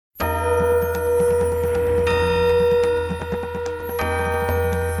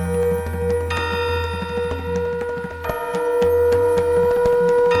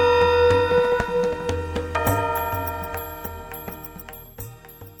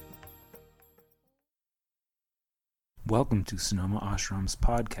Welcome to Sonoma Ashram's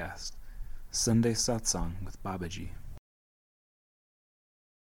podcast, Sunday Satsang with Babaji.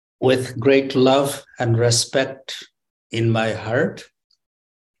 With great love and respect in my heart,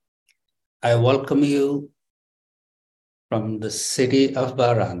 I welcome you from the city of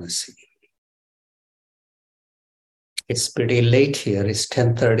Varanasi. It's pretty late here. It's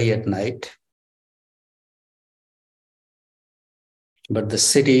 10:30 at night. But the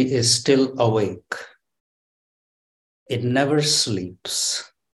city is still awake. It never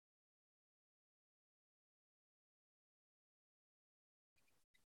sleeps.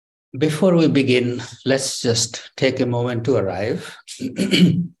 Before we begin, let's just take a moment to arrive.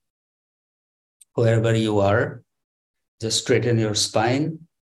 Wherever you are, just straighten your spine,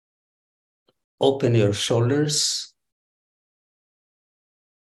 open your shoulders,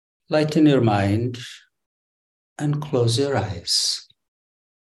 lighten your mind, and close your eyes.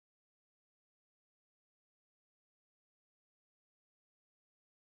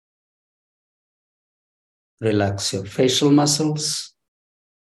 Relax your facial muscles,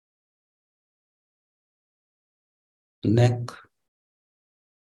 neck,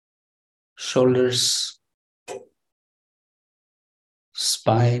 shoulders,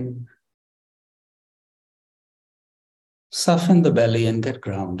 spine. Soften the belly and get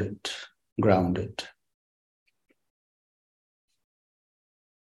grounded.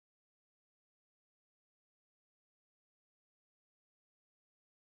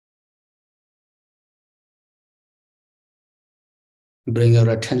 Bring your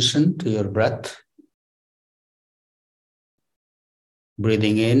attention to your breath.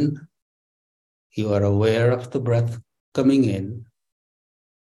 Breathing in, you are aware of the breath coming in.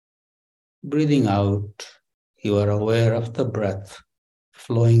 Breathing out, you are aware of the breath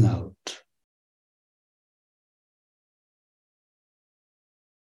flowing out.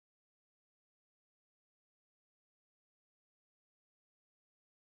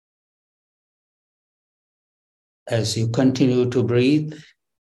 As you continue to breathe,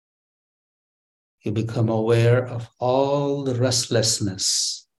 you become aware of all the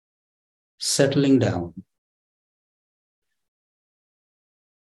restlessness settling down.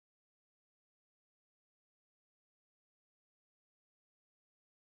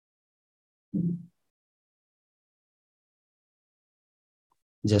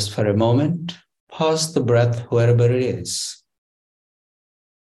 Just for a moment, pause the breath wherever it is.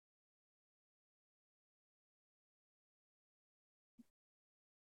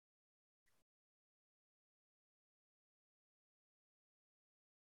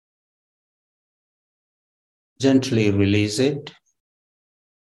 Gently release it.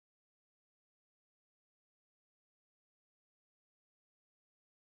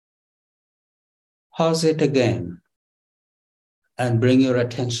 Pause it again and bring your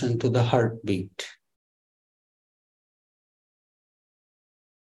attention to the heartbeat.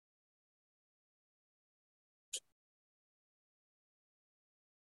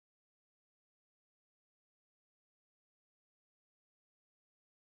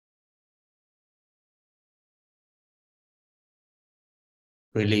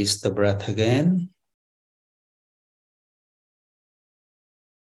 Release the breath again.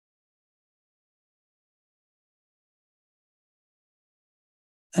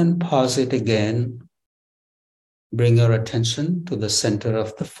 And pause it again. Bring your attention to the center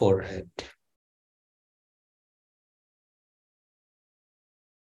of the forehead.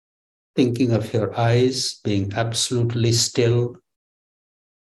 Thinking of your eyes being absolutely still.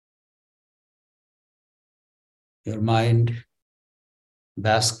 Your mind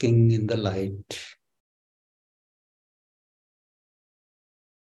basking in the light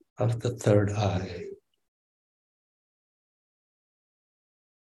of the third eye.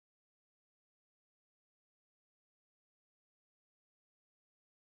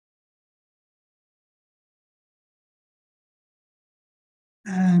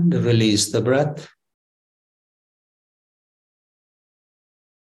 And release the breath.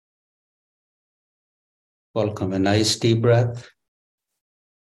 Welcome a nice deep breath.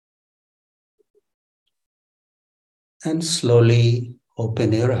 And slowly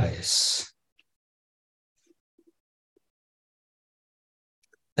open your eyes.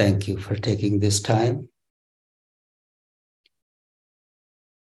 Thank you for taking this time.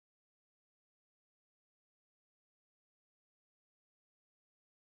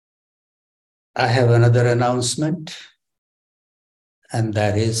 I have another announcement, and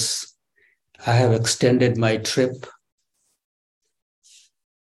that is I have extended my trip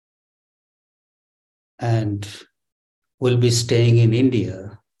and will be staying in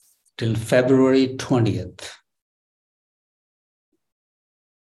India till February 20th.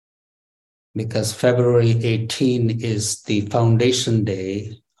 because February 18 is the foundation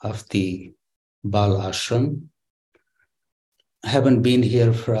day of the Bal Ashram. I haven't been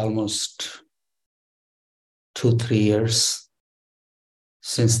here for almost 2-3 years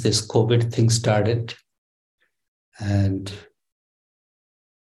since this COVID thing started. And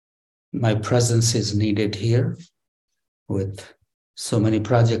my presence is needed here with so many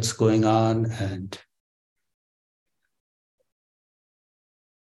projects going on, and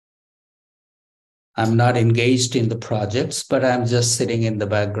I'm not engaged in the projects, but I'm just sitting in the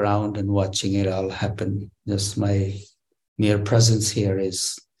background and watching it all happen. Just my mere presence here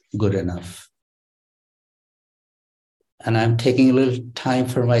is good enough. And I'm taking a little time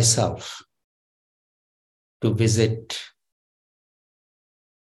for myself to visit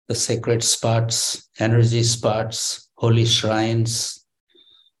the sacred spots, energy spots, holy shrines,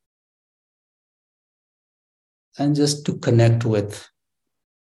 and just to connect with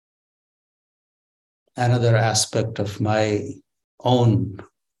another aspect of my own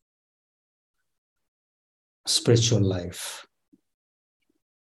spiritual life.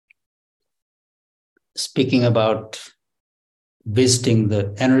 Speaking about visiting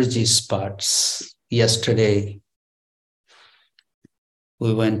the energy spots, yesterday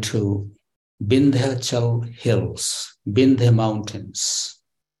we went to Vindhyachal Hills, Vindhya Mountains.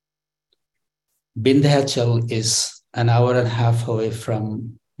 Vindhyachal is an hour and a half away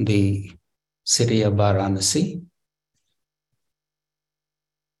from the city of Varanasi.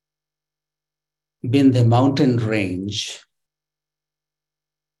 Vindhya mountain range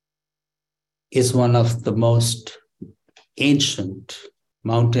is one of the most ancient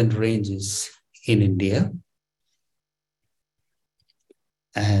mountain ranges in India.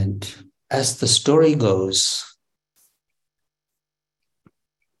 And as the story goes,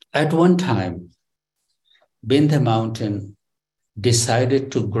 at one time, Vindhya mountain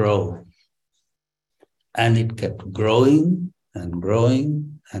decided to grow, and it kept growing and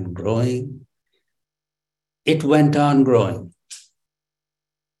growing and growing. It went on growing.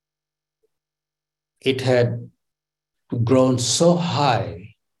 It had grown so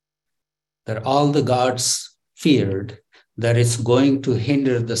high that all the gods feared that it's going to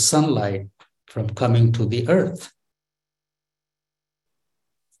hinder the sunlight from coming to the earth.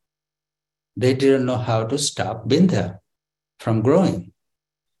 They didn't know how to stop Vindhya from growing.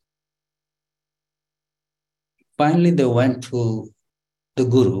 Finally, they went to the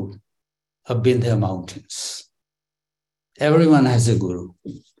guru of Vindhya mountains. Everyone has a guru.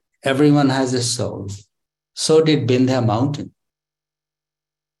 Everyone has a soul. So did Vindhya mountain.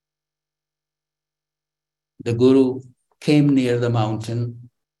 The guru came near the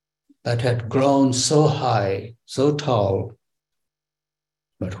mountain that had grown so high, so tall.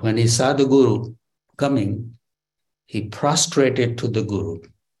 But when he saw the guru coming, he prostrated to the guru.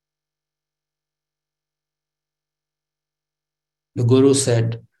 The guru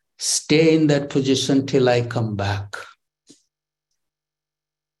said, "Stay in that position till I come back."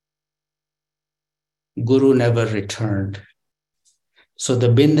 Guru never returned. So the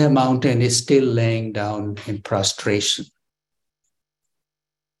Vindhya mountain is still laying down in prostration.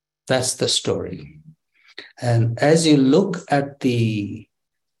 That's the story. And as you look at the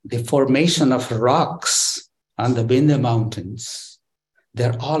formation of rocks on the Vindhya mountains,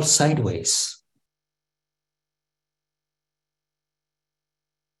 they're all sideways.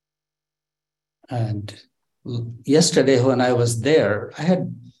 And yesterday when I was there, I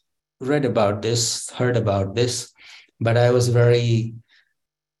had read about this, heard about this, but I was very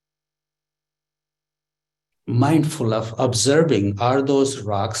mindful of observing, are those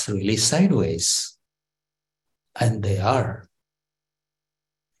rocks really sideways? And they are.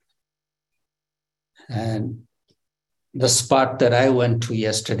 And the spot that I went to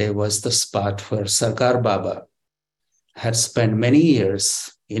yesterday was the spot where Sarkar Baba had spent many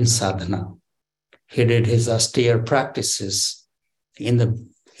years in sadhana. He did his austere practices in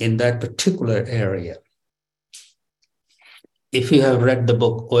that particular area. If you have read the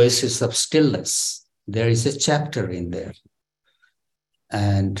book Oasis of Stillness, there is a chapter in there.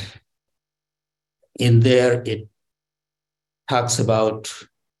 And in there, it talks about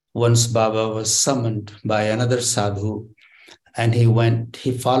once Baba was summoned by another sadhu, and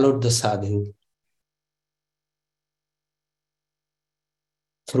he followed the sadhu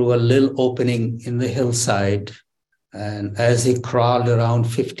through a little opening in the hillside. And as he crawled around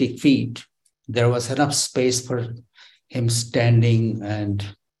 50 feet, there was enough space for him standing,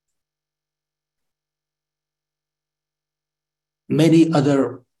 and many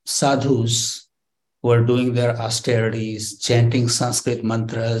other sadhus were doing their austerities, chanting Sanskrit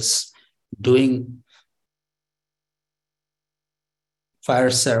mantras, doing fire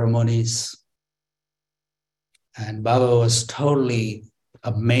ceremonies. And Baba was totally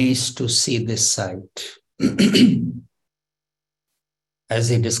amazed to see this sight. As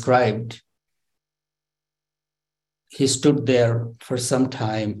he described, he stood there for some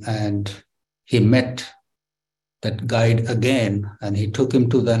time and he met that guide again, and he took him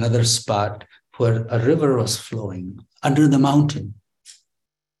to another spot where a river was flowing under the mountain.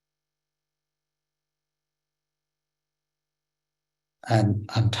 And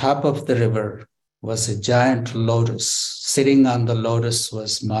on top of the river was a giant lotus. Sitting on the lotus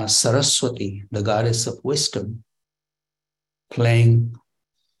was Ma Saraswati, the goddess of wisdom, playing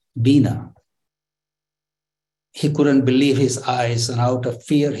Veena. He couldn't believe his eyes, and out of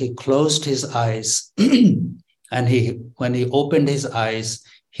fear, he closed his eyes. And when he opened his eyes,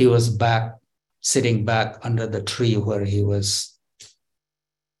 he was back, sitting back under the tree where he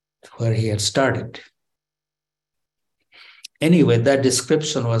had started. Anyway, that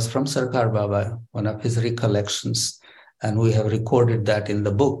description was from Sarkar Baba, one of his recollections, and we have recorded that in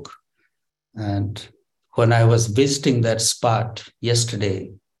the book. And when I was visiting that spot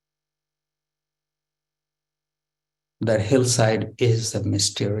yesterday, that hillside is a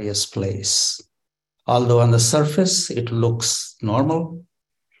mysterious place. Although on the surface it looks normal,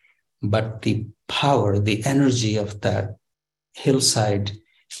 but the power, the energy of that hillside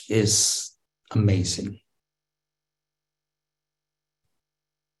is amazing.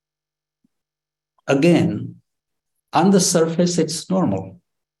 Again, on the surface it's normal,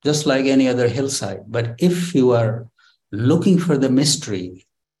 just like any other hillside. But if you are looking for the mystery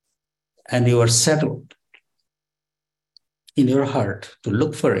and you are settled in your heart to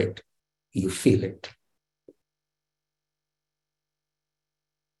look for it, you feel it.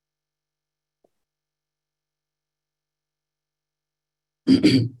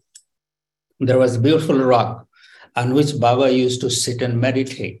 There was a beautiful rock on which Baba used to sit and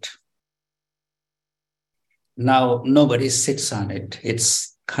meditate. Now nobody sits on it.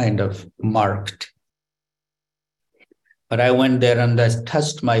 It's kind of marked. But I went there and I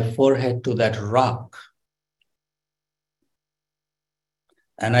touched my forehead to that rock.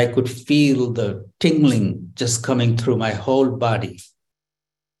 And I could feel the tingling just coming through my whole body.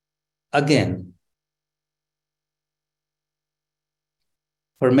 Again,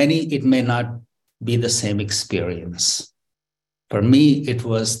 for many, it may not be the same experience. For me, it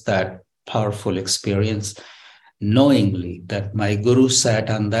was that powerful experience, knowingly that my guru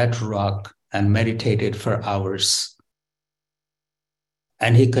sat on that rock and meditated for hours.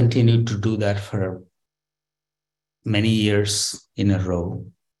 And he continued to do that for many years in a row.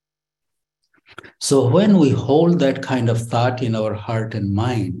 So when we hold that kind of thought in our heart and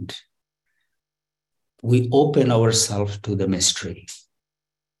mind, we open ourselves to the mystery.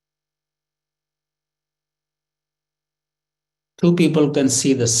 Two people can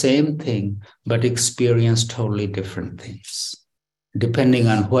see the same thing, but experience totally different things, depending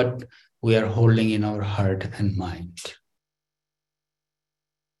on what we are holding in our heart and mind.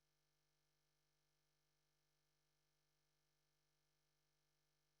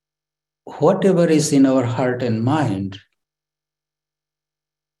 Whatever is in our heart and mind,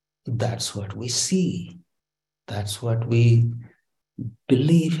 that's what we see. That's what we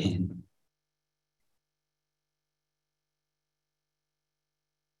believe in.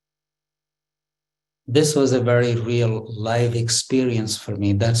 This was a very real live experience for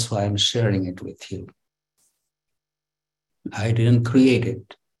me. That's why I'm sharing it with you. I didn't create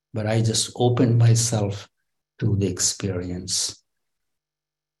it, but I just opened myself to the experience.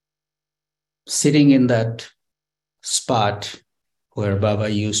 Sitting in that spot where Baba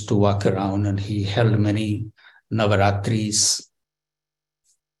used to walk around, and he held many Navaratris.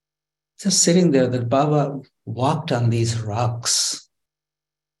 Just sitting there, that Baba walked on these rocks.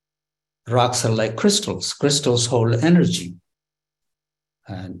 Rocks are like crystals. Crystals hold energy.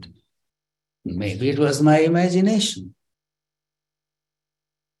 And maybe it was my imagination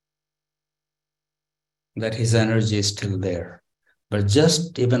that his energy is still there. But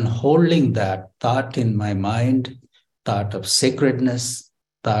just even holding that thought in my mind, thought of sacredness,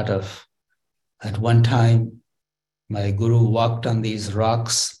 thought of, at one time, my guru walked on these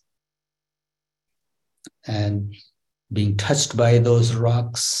rocks, and being touched by those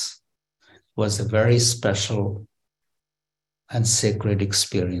rocks was a very special and sacred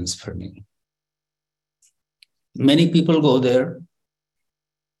experience for me. Many people go there.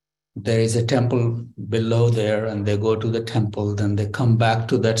 There is a temple below there, and they go to the temple, then they come back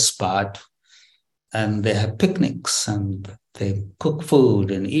to that spot, and they have picnics, and they cook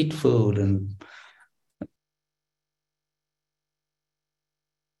food and eat food, and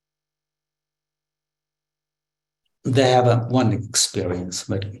they have one experience.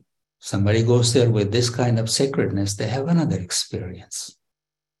 But Somebody goes there with this kind of sacredness, they have another experience.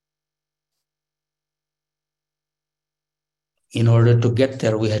 In order to get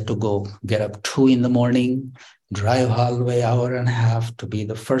there, we had to go get up 2 a.m, drive all the way hour and a half to be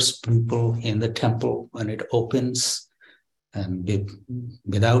the first people in the temple when it opens, and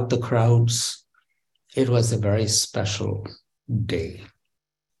without the crowds. It was a very special day.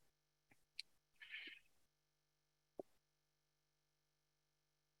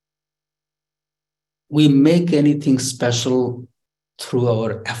 We make anything special through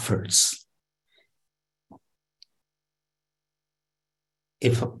our efforts.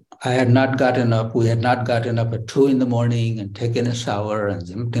 If I had not gotten up, we had not gotten up at 2 a.m. and taken a shower and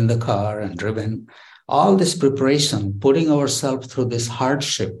jumped in the car and driven, all this preparation, putting ourselves through this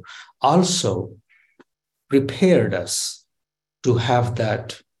hardship also prepared us to have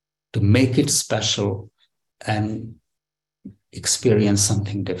that, to make it special and experience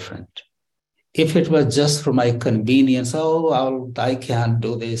something different. If it was just for my convenience, I can't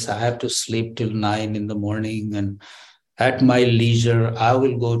do this, I have to sleep till 9 a.m, and at my leisure, I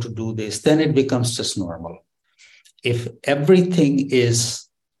will go to do this, then it becomes just normal. If everything is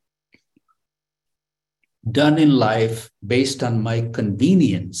done in life based on my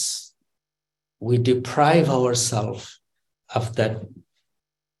convenience, we deprive ourselves of that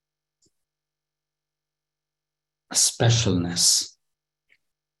specialness.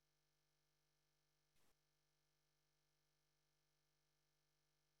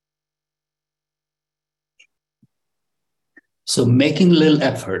 So making little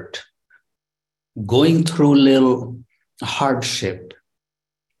effort, going through little hardship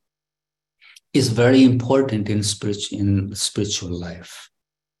is very important in spiritual life.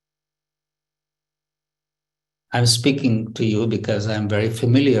 I'm speaking to you because I'm very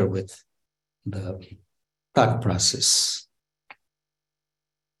familiar with the thought process.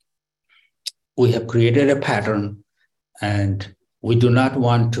 We have created a pattern, and we do not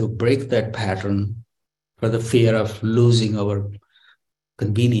want to break that pattern for the fear of losing our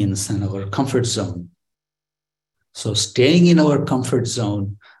convenience and our comfort zone. So staying in our comfort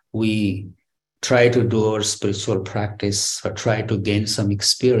zone, we try to do our spiritual practice or try to gain some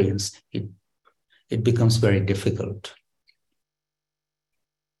experience. It becomes very difficult.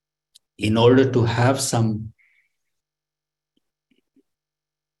 In order to have some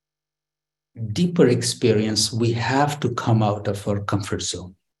deeper experience, we have to come out of our comfort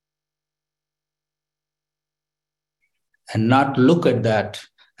zone and not look at that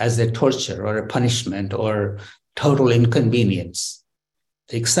as a torture or a punishment or total inconvenience.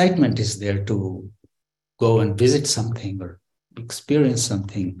 The excitement is there to go and visit something or experience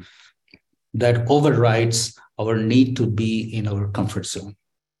something that overrides our need to be in our comfort zone.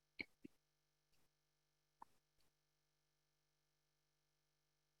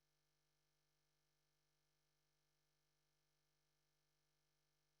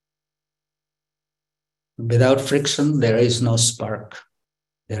 Without friction, there is no spark.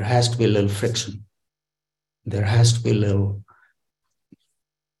 There has to be a little friction. There has to be a little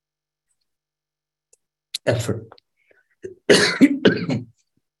effort.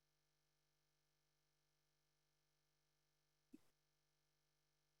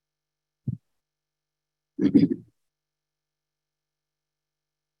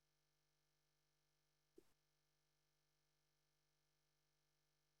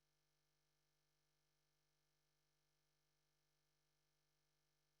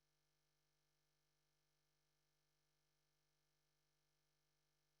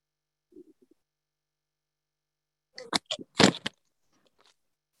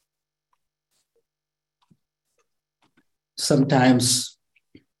 Sometimes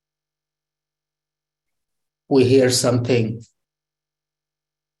we hear something,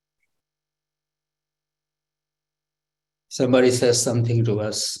 somebody says something to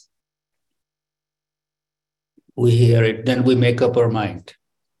us, we hear it, then we make up our mind.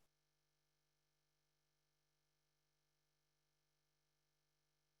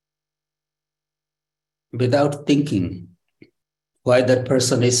 Without thinking why that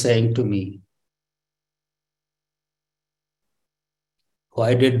person is saying to me.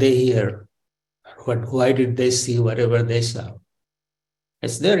 Why did they hear? Why did they see whatever they saw?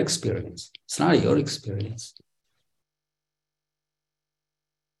 It's their experience. It's not your experience.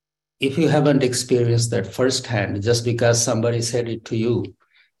 If you haven't experienced that firsthand, just because somebody said it to you,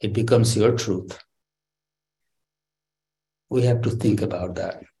 it becomes your truth. We have to think about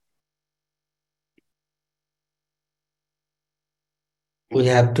that. We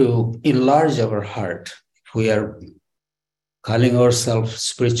have to enlarge our heart. If we are calling ourselves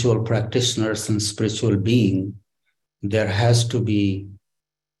spiritual practitioners and spiritual being, there has to be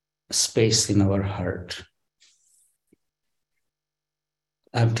space in our heart.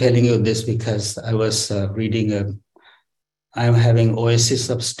 I'm telling you this because I was reading I'm having Oasis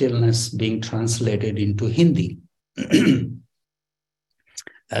of Stillness being translated into Hindi.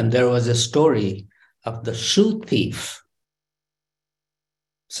 And there was a story of the shoe thief.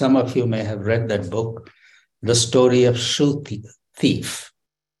 Some of you may have read that book, The Story of Shoe Thief.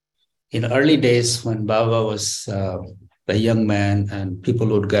 In early days when Baba was a young man and people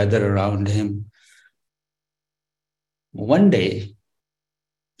would gather around him, one day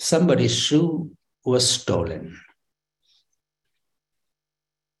somebody's shoe was stolen.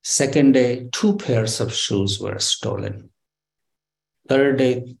 Second day, 2 pairs of shoes were stolen. Third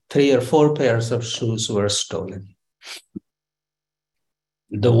day, 3 or 4 pairs of shoes were stolen.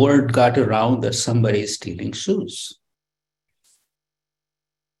 The word got around that somebody is stealing shoes.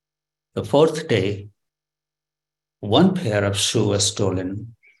 The 4th day, 1 pair of shoes was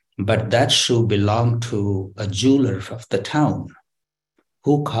stolen, but that shoe belonged to a jeweler of the town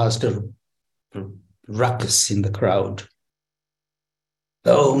who caused a ruckus in the crowd.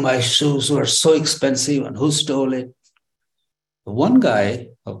 Oh, my shoes were so expensive, and who stole it? One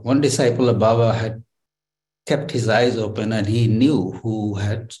disciple of Baba had kept his eyes open and he knew who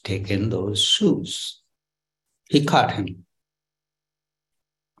had taken those shoes. He caught him,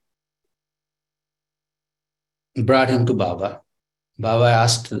 brought him to Baba. Baba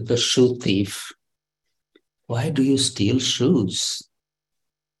asked the shoe thief, "Why do you steal shoes?"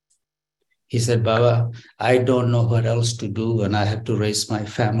 He said, "Baba, I don't know what else to do and I have to raise my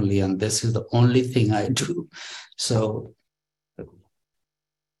family and this is the only thing I do." So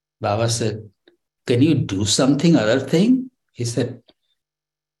Baba said, "Can you do something other thing?" He said,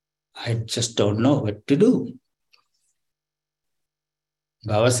 "I just don't know what to do."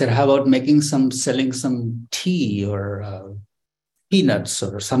 Baba said, "How about selling some tea or peanuts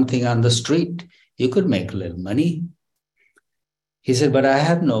or something on the street? You could make a little money." He said, "But I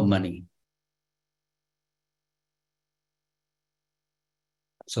have no money."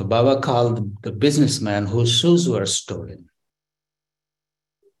 So Baba called the businessman whose shoes were stolen.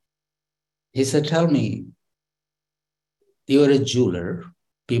 He said, "Tell me, you're a jeweler.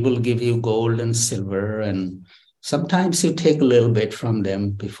 People give you gold and silver, and sometimes you take a little bit from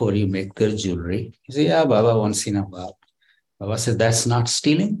them before you make their jewelry." He said, "Yeah, Baba, once in a while." Baba said, "That's not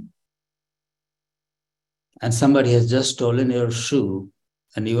stealing. And somebody has just stolen your shoe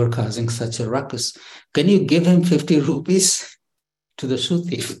and you are causing such a ruckus. Can you give him 50 rupees to the shoe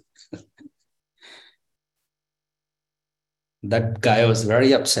thief?" That guy was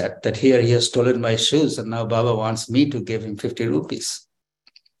very upset that here he has stolen my shoes and now Baba wants me to give him 50 rupees.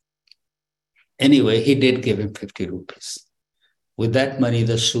 Anyway, he did give him 50 rupees. With that money,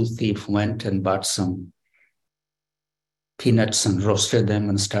 the shoe thief went and bought some peanuts and roasted them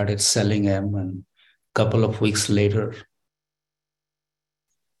and started selling them. And a couple of weeks later,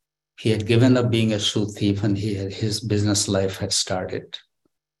 he had given up being a shoe thief and his business life had started.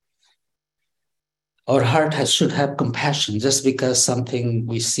 Our heart should have compassion. Just because something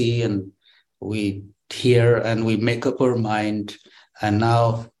we see and we hear and we make up our mind, and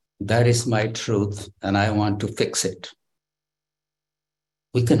now that is my truth and I want to fix it.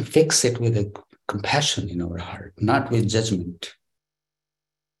 We can fix it with a compassion in our heart, not with judgment.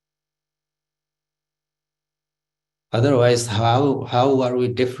 Otherwise, how are we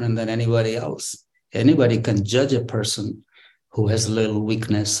different than anybody else? Anybody can judge a person who has a little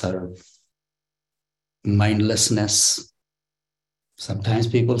weakness or mindlessness. Sometimes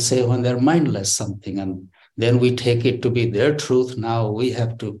people say when they're mindless something, and then we take it to be their truth. Now we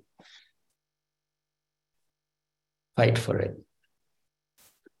have to fight for it.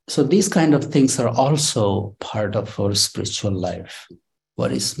 So these kind of things are also part of our spiritual life.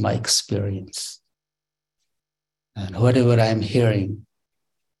 What is my experience? And whatever I'm hearing,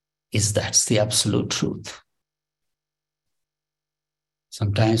 that's the absolute truth.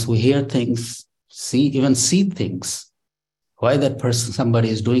 Sometimes we hear things, even see things. Why somebody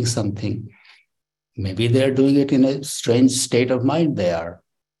is doing something. Maybe they're doing it in a strange state of mind they are.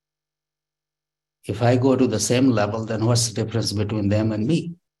 If I go to the same level, then what's the difference between them and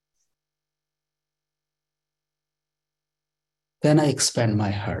me? Can I expand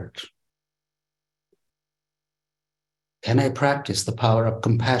my heart? Can I practice the power of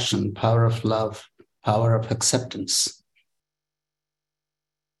compassion, power of love, power of acceptance?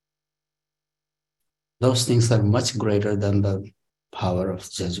 Those things are much greater than the power of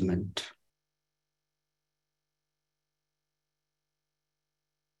judgment.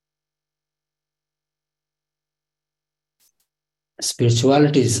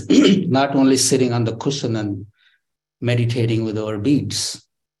 Spirituality is not only sitting on the cushion and meditating with our beads.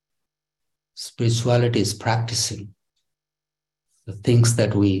 Spirituality is practicing the things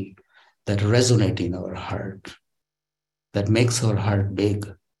that resonate in our heart, that makes our heart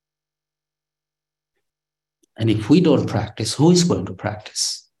big. And if we don't practice, who is going to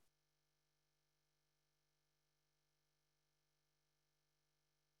practice?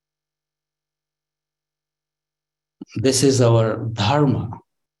 This is our dharma,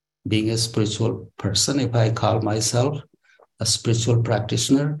 being a spiritual person. If I call myself a spiritual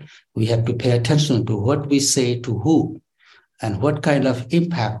practitioner, we have to pay attention to what we say to who and what kind of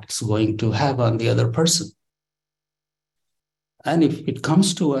impact it's going to have on the other person. And if it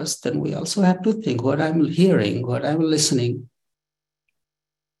comes to us, then we also have to think what I'm hearing, what I'm listening.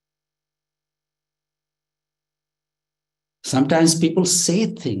 Sometimes people say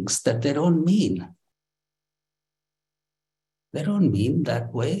things that they don't mean. They don't mean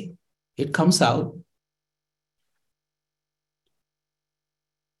that way. It comes out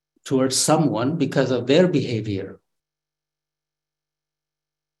towards someone because of their behavior.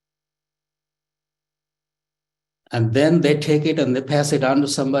 And then they take it and they pass it on to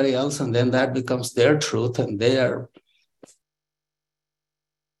somebody else, and then that becomes their truth, and they are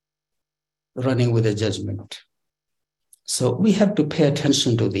running with a judgment. So we have to pay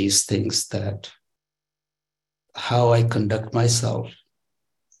attention to these things, that how I conduct myself.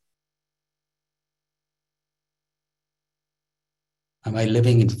 Am I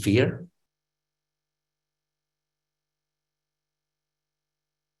living in fear?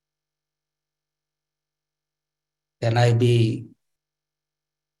 Can I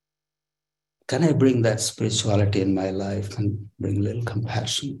bring that spirituality in my life and bring a little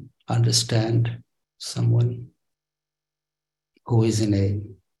compassion, understand someone who is in a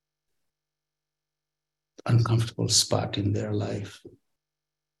uncomfortable spot in their life?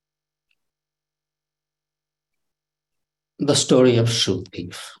 The story of shoe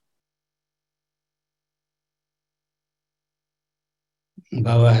thief.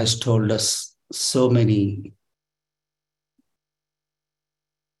 Baba has told us so many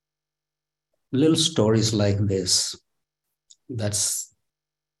little stories like this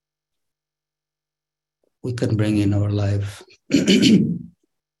we can bring in our life to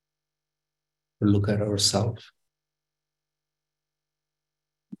look at ourselves.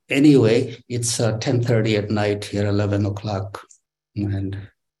 Anyway, it's 10:30 at night here, 11 o'clock, and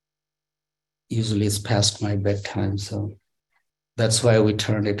usually it's past my bedtime, so that's why we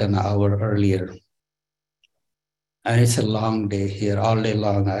turned it an hour earlier. And it's a long day here. All day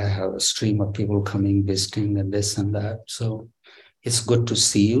long, I have a stream of people coming, visiting, and this and that. So it's good to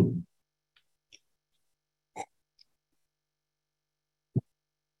see you.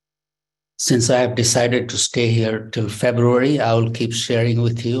 Since I have decided to stay here till February, I will keep sharing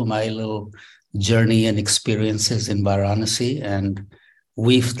with you my little journey and experiences in Varanasi and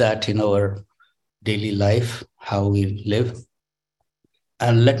weave that in our daily life, how we live.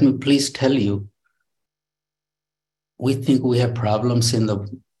 And let me please tell you, we think we have problems in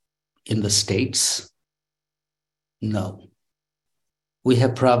the States. No. We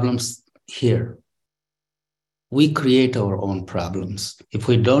have problems here. We create our own problems. If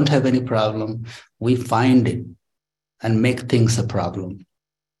we don't have any problem, we find it and make things a problem.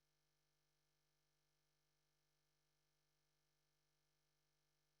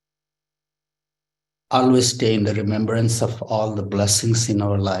 Always stay in the remembrance of all the blessings in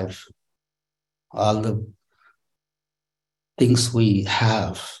our life, all the things we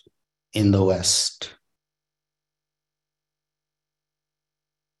have in the West.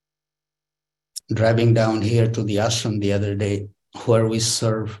 Driving down here to the ashram the other day, where we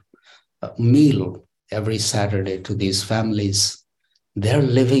serve a meal every Saturday to these families, they're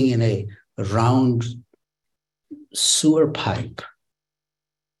living in a round sewer pipe.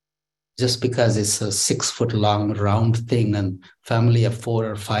 Just because it's a 6-foot long round thing and family of 4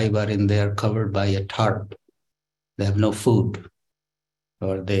 or 5 are in there covered by a tarp. They have no food,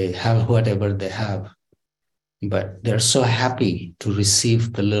 or they have whatever they have. But they're so happy to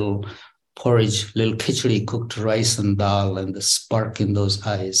receive the little porridge, little khichdi, cooked rice and dal, and the spark in those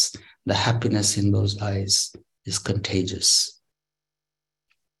eyes, the happiness in those eyes is contagious.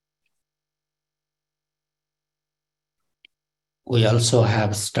 We also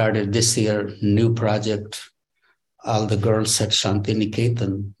have started this year new project. All the girls at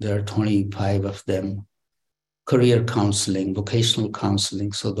Shantiniketan, there are 25 of them, career counseling, vocational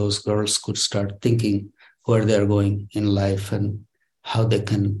counseling, so those girls could start thinking where they're going in life and how they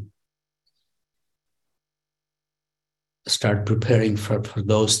can start preparing for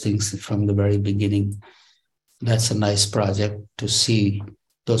those things from the very beginning. That's a nice project to see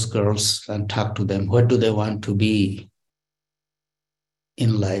those girls and talk to them. What do they want to be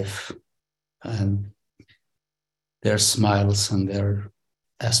in life? And their smiles and their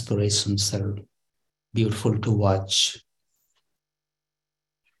aspirations are beautiful to watch.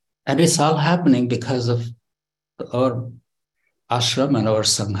 And it's all happening because of our ashram and our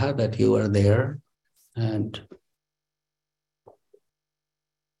sangha, that you are there. And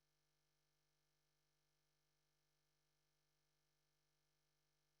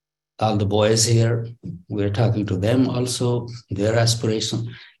all the boys here, we're talking to them also, their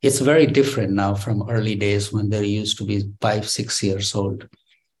aspiration. It's very different now from early days when they used to be 5, 6 years old.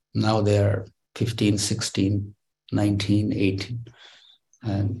 Now they're 15, 16, 19, 18.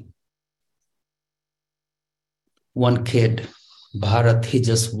 And one kid, Bharat, he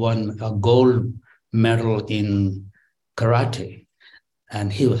just won a gold medal in karate.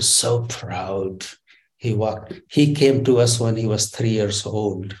 And he was so proud. He came to us when he was 3 years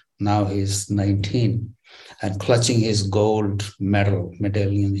old. Now he's 19. And clutching his gold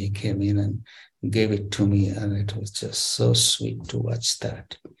medallion, he came in and gave it to me. And it was just so sweet to watch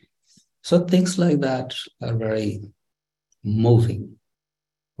that. So things like that are very moving.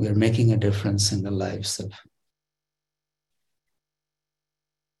 We are making a difference in the lives of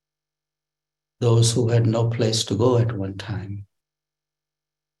those who had no place to go at one time.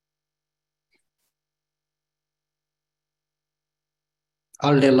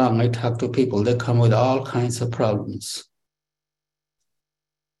 All day long, I talk to people. They come with all kinds of problems.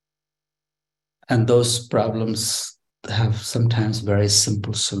 And those problems have sometimes very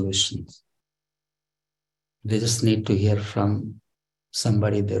simple solutions. They just need to hear from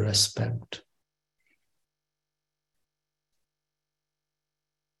somebody they respect.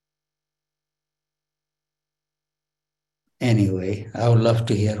 Anyway, I would love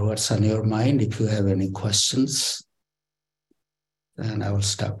to hear what's on your mind. If you have any questions, then I will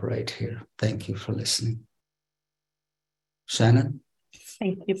stop right here. Thank you for listening. Shannon?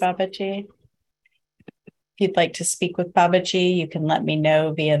 Thank you, Babaji. If you'd like to speak with Babaji, you can let me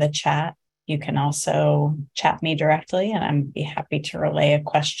know via the chat. You can also chat me directly, and I'd be happy to relay a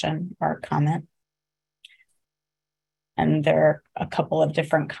question or a comment. And there are a couple of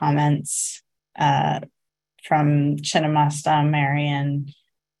different comments from Chinnamasta, Marion,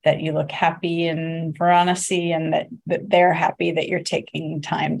 that you look happy in Varanasi, and that they're happy that you're taking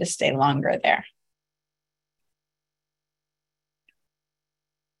time to stay longer there.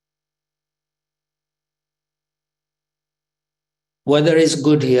 Weather is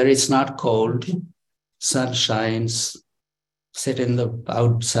good here. It's not cold. Sun shines. Sit in the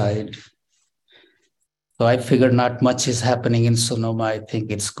outside. So I figured not much is happening in Sonoma. I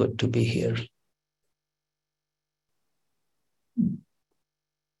think it's good to be here.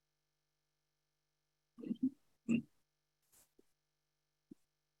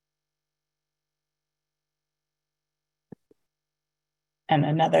 And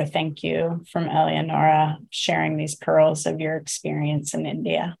another thank you from Eleonora, sharing these pearls of your experience in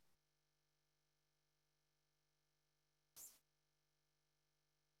India.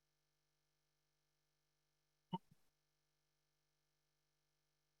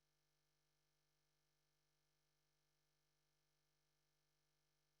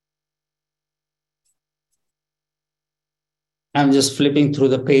 I'm just flipping through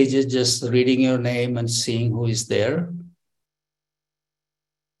the pages, just reading your name and seeing who is there.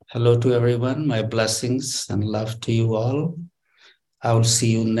 Hello to everyone. My blessings and love to you all. I will see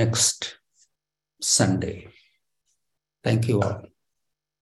you next Sunday. Thank you all.